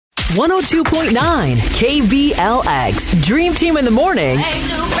102.9 KBLX. Dream Team in the morning.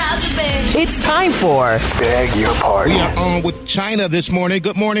 It's time for Beg Your Pardon. We are on with Chyna this morning.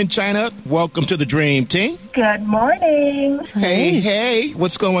 Good morning, Chyna. Welcome to the Dream Team. Good morning. Hey.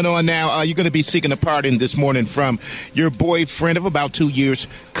 What's going on now? You're going to be seeking a pardon this morning from your boyfriend of about 2 years,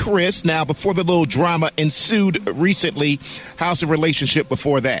 Chris. Now, before the little drama ensued recently, how's the relationship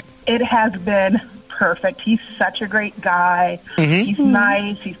before that? It has been perfect. He's such a great guy. Mm-hmm. He's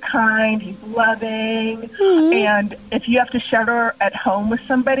nice. He's kind. He's loving. Mm-hmm. And if you have to shelter at home with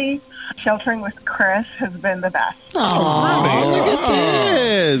somebody, sheltering with Chris has been the best. Oh, look at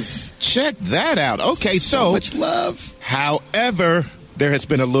this. Check that out. Okay, so much love. However, there has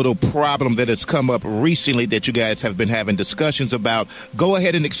been a little problem that has come up recently that you guys have been having discussions about. Go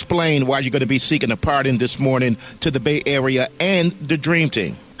ahead and explain why you're going to be seeking a pardon this morning to the Bay Area and the Dream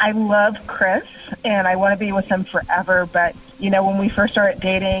Team. I love Chris, and I want to be with him forever. But, when we first started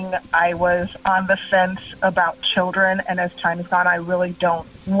dating, I was on the fence about children. And as time has gone, I really don't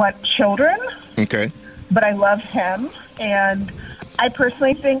want children. Okay. But I love him. And I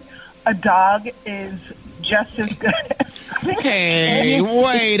personally think a dog is just as good as Hey,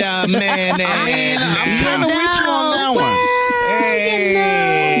 wait a minute. I'm kind of with you on that one.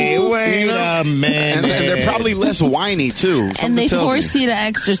 Hey, wait a minute. And they're probably less whiny, too. And they force you to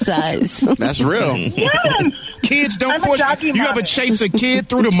exercise. That's real. Yes. Kids don't I'm a force doggy you. You ever mommy. chase a kid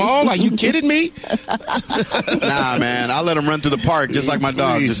through the mall? Are you kidding me? Nah, man. I let them run through the park just like my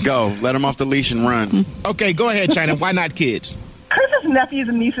dog. Just go. Let them off the leash and run. Okay, go ahead, Chyna. Why not kids? Chris's nephews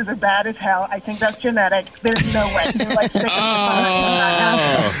and nieces are bad as hell. I think that's genetic. There's no way. They're like sick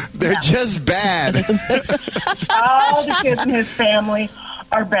They're just bad. All the kids in his family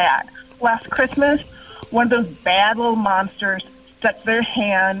are bad. Last Christmas, one of those bad little monsters stuck their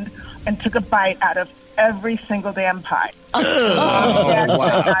hand and took a bite out of every single damn pie.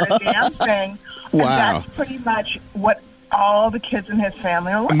 Not a damn thing. Wow. And that's pretty much what all the kids in his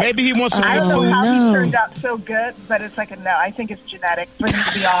family are like. Maybe he wants some I don't know food. how he turned out so good, but it's like a no. I think it's genetic for him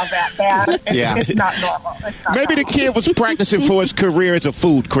to be all that bad. It's not normal. It's not Maybe the normal. kid was practicing for his career as a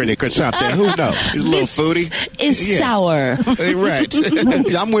food critic or something. Who knows? He's a little foodie. It's sour. Right.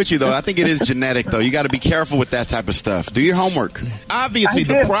 I'm with you, though. I think it is genetic, though. You got to be careful with that type of stuff. Do your homework. Obviously, I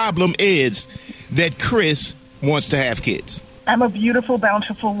the do. problem is that Chris wants to have kids. I'm a beautiful,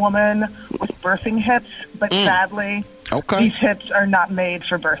 bountiful woman with birthing hips, but sadly, these hips are not made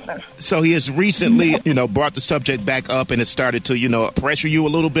for birthing. So he has recently, brought the subject back up and has started to, pressure you a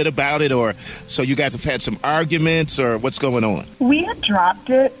little bit about it, or so you guys have had some arguments, or what's going on? We had dropped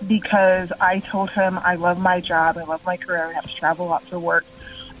it because I told him I love my job, I love my career, I have to travel a lot for work.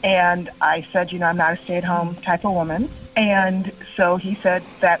 And I said, I'm not a stay-at-home type of woman. And so he said,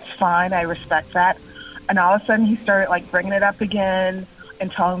 that's fine, I respect that. And all of a sudden he started bringing it up again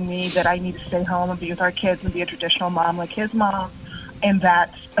and telling me that I need to stay home and be with our kids and be a traditional mom like his mom. And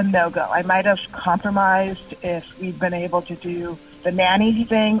that's a no-go. I might have compromised if we'd been able to do the nanny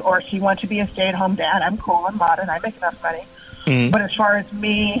thing, or if he wants to be a stay-at-home dad. I'm cool, I'm modern, I make enough money. But as far as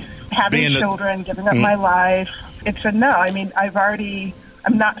me having children, giving up my life, it's a no. I mean,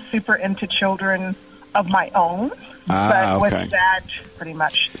 I'm not super into children of my own. But with that, pretty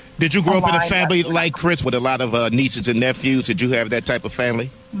much. Did you grow up in a family like Chris with a lot of nieces and nephews? Did you have that type of family?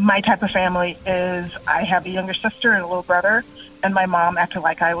 My type of family is I have a younger sister and a little brother, and my mom acted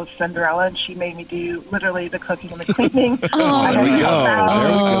like I was Cinderella, and she made me do literally the cooking and the cleaning. There we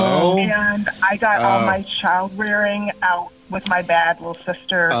go. And I got all my child rearing out with my bad little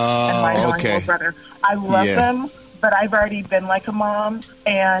sister and my annoying little brother. I love them, but I've already been like a mom,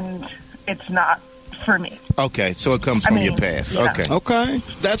 and it's not for me. Okay, so it comes from your past. Yeah. Okay.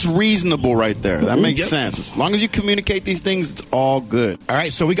 That's reasonable right there. That makes sense. As long as you communicate these things, it's all good. All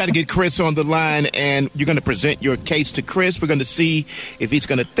right, so we got to get Chris on the line, and you're going to present your case to Chris. We're going to see if he's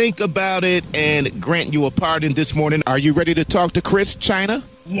going to think about it and grant you a pardon this morning. Are you ready to talk to Chris, Chyna?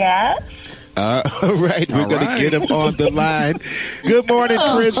 Yes. All right, we're going to get him on the line. Good morning,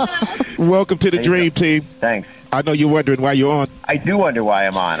 Chris. Welcome to the Dream Team. Thanks. I know you're wondering why you're on. I do wonder why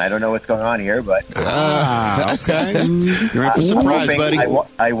I'm on. I don't know what's going on here, but... Okay. You're in for surprise, buddy.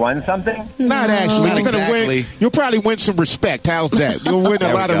 I won something? Not actually. Not You're gonna exactly. win. You'll probably win some respect. How's that? You'll win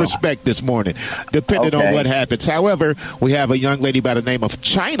a lot of respect this morning, depending on what happens. However, we have a young lady by the name of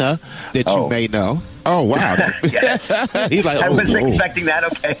Chyna that you may know. Oh, wow. He's like, I was expecting that,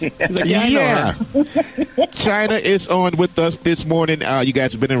 okay. He's like, I know her. Chyna is on with us this morning. You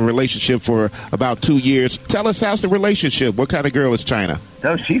guys have been in a relationship for about 2 years. Tell us, how's the relationship? What kind of girl is Chyna?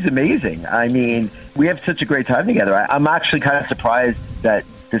 No, she's amazing. I mean, we have such a great time together. I'm actually kind of surprised that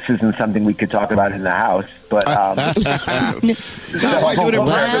this isn't something we could talk about in the house. But why do it in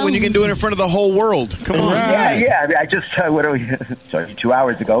private when you can do it in front of the whole world? Come on. Yeah. I mean, I just what are we? Sorry, 2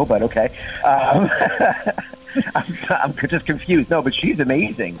 hours ago, but okay. I'm just confused. No, but she's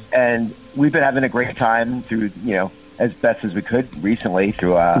amazing, and we've been having a great time through, as best as we could recently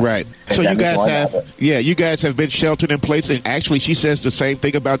through right. So you guys have been sheltered in place, and actually she says the same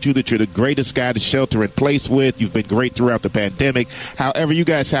thing about you, that you're the greatest guy to shelter in place with. You've been great throughout the pandemic. However, you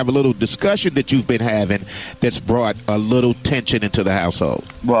guys have a little discussion that you've been having that's brought a little tension into the household.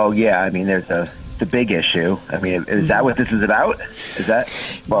 Well, yeah, I mean, there's the big issue. I mean, is that what this is about? Is that?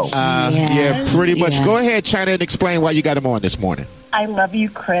 Whoa. Yeah, pretty much. Go ahead, Chyna, and explain why you got him on this morning. I love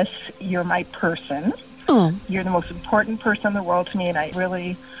you, Chris. You're my person. Oh. You're the most important person in the world to me, and I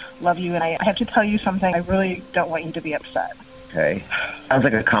really love you. And I have to tell you something. I really don't want you to be upset. Okay. Sounds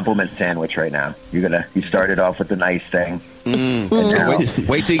like a compliment sandwich right now. You started off with the nice thing.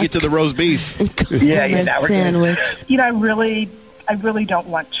 Wait till you get to the roast beef. Yeah, now we're sandwich. I really don't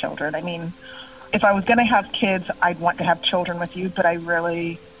want children. I mean, if I was going to have kids, I'd want to have children with you, but I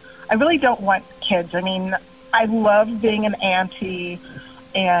really don't want kids. I mean, I love being an auntie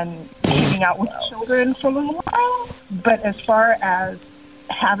and hanging out with children for a little while, but as far as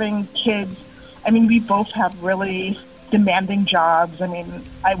having kids, I mean, we both have really demanding jobs. I mean,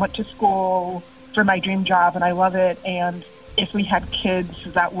 I went to school for my dream job, and I love it, and if we had kids,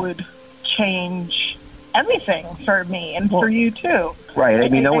 that would change everything for me and for you too. Right. I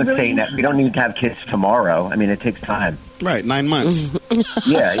mean, no one's saying that we don't need to have kids tomorrow. I mean, it takes time. Right. 9 months.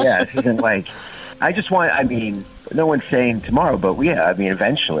 Yeah. It isn't like, no one's saying tomorrow, but I mean,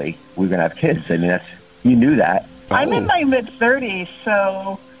 eventually we're going to have kids. I mean, you knew that. I'm in my mid-30s,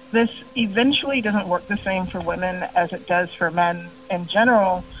 so this eventually doesn't work the same for women as it does for men in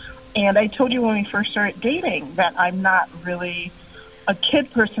general. And I told you when we first started dating that I'm not really a kid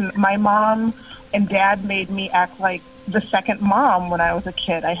person. My mom and dad made me act like the second mom when I was a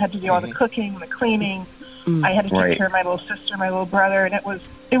kid. I had to do all the cooking, the cleaning. I had to take care of my little sister, my little brother, and it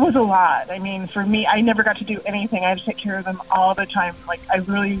was a lot. I mean, for me, I never got to do anything. I had to take care of them all the time. Like, I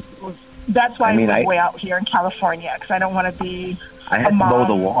really was. That's why I live way out here in California, because I don't want to be I had to mow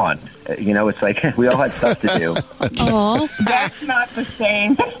the lawn. It's like we all had stuff to do. Oh, that's not the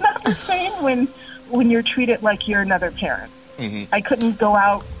same. That's not the same when you're treated like you're another parent. I couldn't go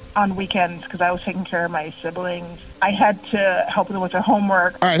out on weekends because I was taking care of my siblings. I had to help them with their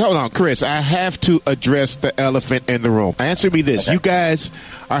homework. All right, hold on, Chris. I have to address the elephant in the room. Answer me this. Okay. You guys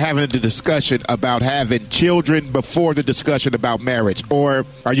are having the discussion about having children before the discussion about marriage, or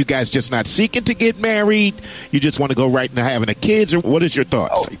are you guys just not seeking to get married? You just want to go right into having a kids, or what is your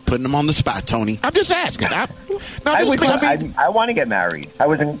thoughts? Oh, you're putting them on the spot, Tony. I'm just asking. I want to get married. I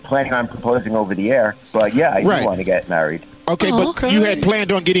wasn't planning on proposing over the air, but yeah, I do want to get married. Okay, but you had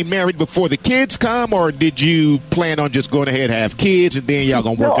planned on getting married before the kids come, or did you plan on just going ahead and have kids and then y'all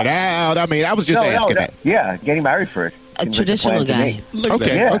going to work it out? I mean, I was just asking that. Yeah, getting married first. A traditional guy.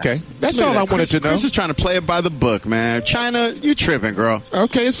 Okay. That's all I wanted to know. Chris is trying to play it by the book, man. Chyna, you tripping, girl.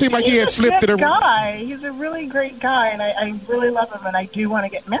 Okay, it seemed like he had flipped it around. He's a really great guy, and I really love him, and I do want to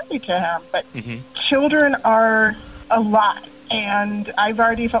get married to him. But children are a lot, and I've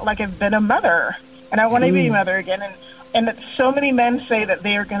already felt like I've been a mother, and I want to be a mother again. And that so many men say that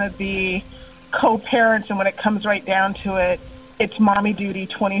they are going to be co-parents, and when it comes right down to it, it's mommy duty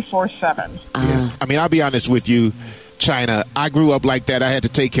 24/7. I mean, I'll be honest with you, Chyna. I grew up like that. I had to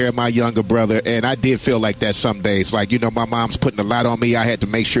take care of my younger brother, and I did feel like that some days. Like, my mom's putting a lot on me. I had to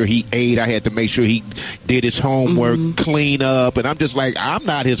make sure he ate. I had to make sure he did his homework, clean up, and I'm just like, I'm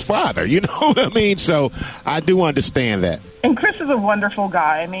not his father. You know what I mean? So I do understand that. And Chris is a wonderful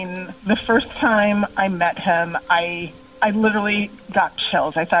guy. I mean, the first time I met him, I literally got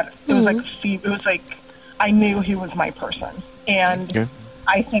chills. I thought it was like I knew he was my person. And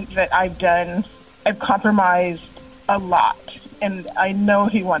I think that I've compromised a lot. And I know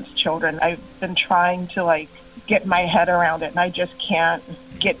he wants children. I've been trying to get my head around it, and I just can't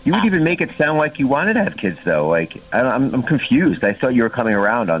get. You would even make it sound like you wanted to have kids, though. Like, I'm confused. I thought you were coming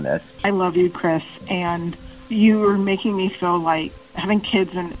around on this. I love you, Chris, and you were making me feel like having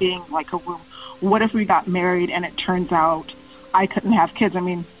kids and being like a womb. What if we got married and it turns out I couldn't have kids? I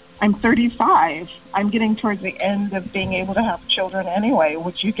mean, I'm 35. I'm getting towards the end of being able to have children anyway.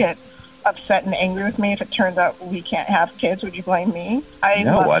 Would you get upset and angry with me if it turns out we can't have kids? Would you blame me? I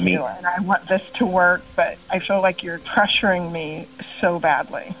love you, and I want this to work, but I feel like you're pressuring me so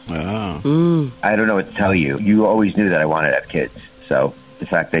badly. I don't know what to tell you. You always knew that I wanted to have kids, so the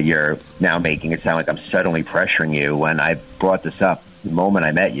fact that you're now making it sound like I'm suddenly pressuring you when I brought this up the moment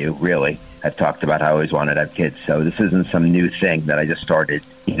I met you, really. I've talked about how I always wanted to have kids, so this isn't some new thing that I just started,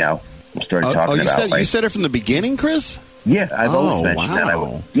 started talking about. You said it from the beginning, Chris? Yeah, I've always mentioned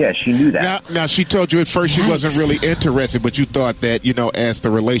that. Yeah, she knew that. Now, she told you at first she wasn't really interested, but you thought that, as the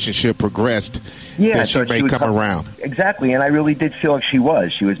relationship progressed, that she may come around. Exactly, and I really did feel like she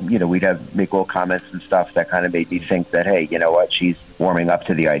was. She was, we'd make little comments and stuff that kind of made me think that, hey, you know what, she's warming up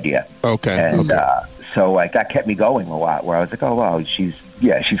to the idea. Okay. And so, that kept me going a lot, where I was like, oh, wow, she's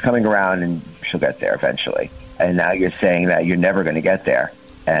coming around and she'll get there eventually. And now you're saying that you're never going to get there.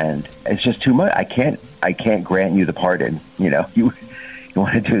 And it's just too much. I can't grant you the pardon. You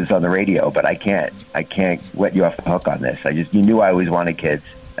want to do this on the radio, but I can't let you off the hook on this. You knew I always wanted kids.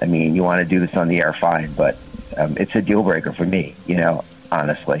 I mean, you want to do this on the air, fine, but it's a deal breaker for me,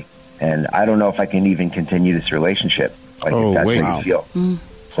 honestly. And I don't know if I can even continue this relationship. If that's how you feel.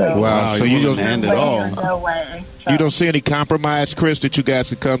 Wow. So you don't end at all. No way. You don't see any compromise, Chris, that you guys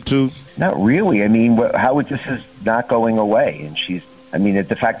could come to? Not really. I mean, this is not going away, and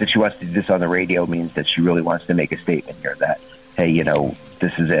the fact that she wants to do this on the radio means that she really wants to make a statement here that, hey,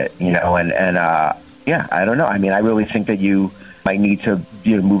 this is it, and I don't know. I mean, I really think that you might need to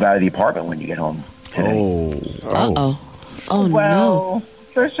move out of the apartment when you get home today. Oh, no.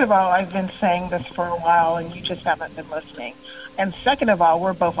 First of all, I've been saying this for a while, and you just haven't been listening. And second of all,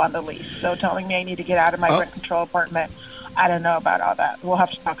 we're both on the lease, so telling me I need to get out of my rent control apartment, I don't know about all that. We'll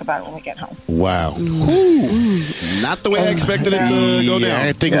have to talk about it when we get home. Wow. Not the way I expected it to go down.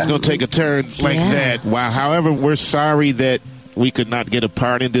 I think it's going to take a turn like that. Wow. However, we're sorry that we could not get a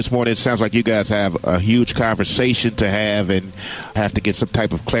pardon this morning. It sounds like you guys have a huge conversation to have and have to get some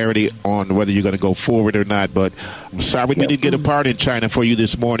type of clarity on whether you're going to go forward or not. But I'm sorry we didn't get a pardon, Chyna, for you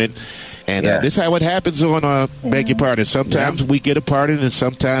this morning. And this is how it happens on Beg Your Pardon. Sometimes we get a pardon and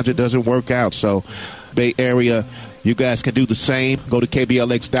sometimes it doesn't work out. So, Bay Area, you guys can do the same. Go to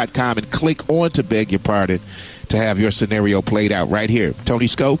KBLX.com and click on to Beg Your Pardon to have your scenario played out right here. Tony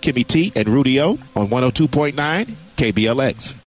Sco, Kimmy T, and Rudy O on 102.9 KBLX.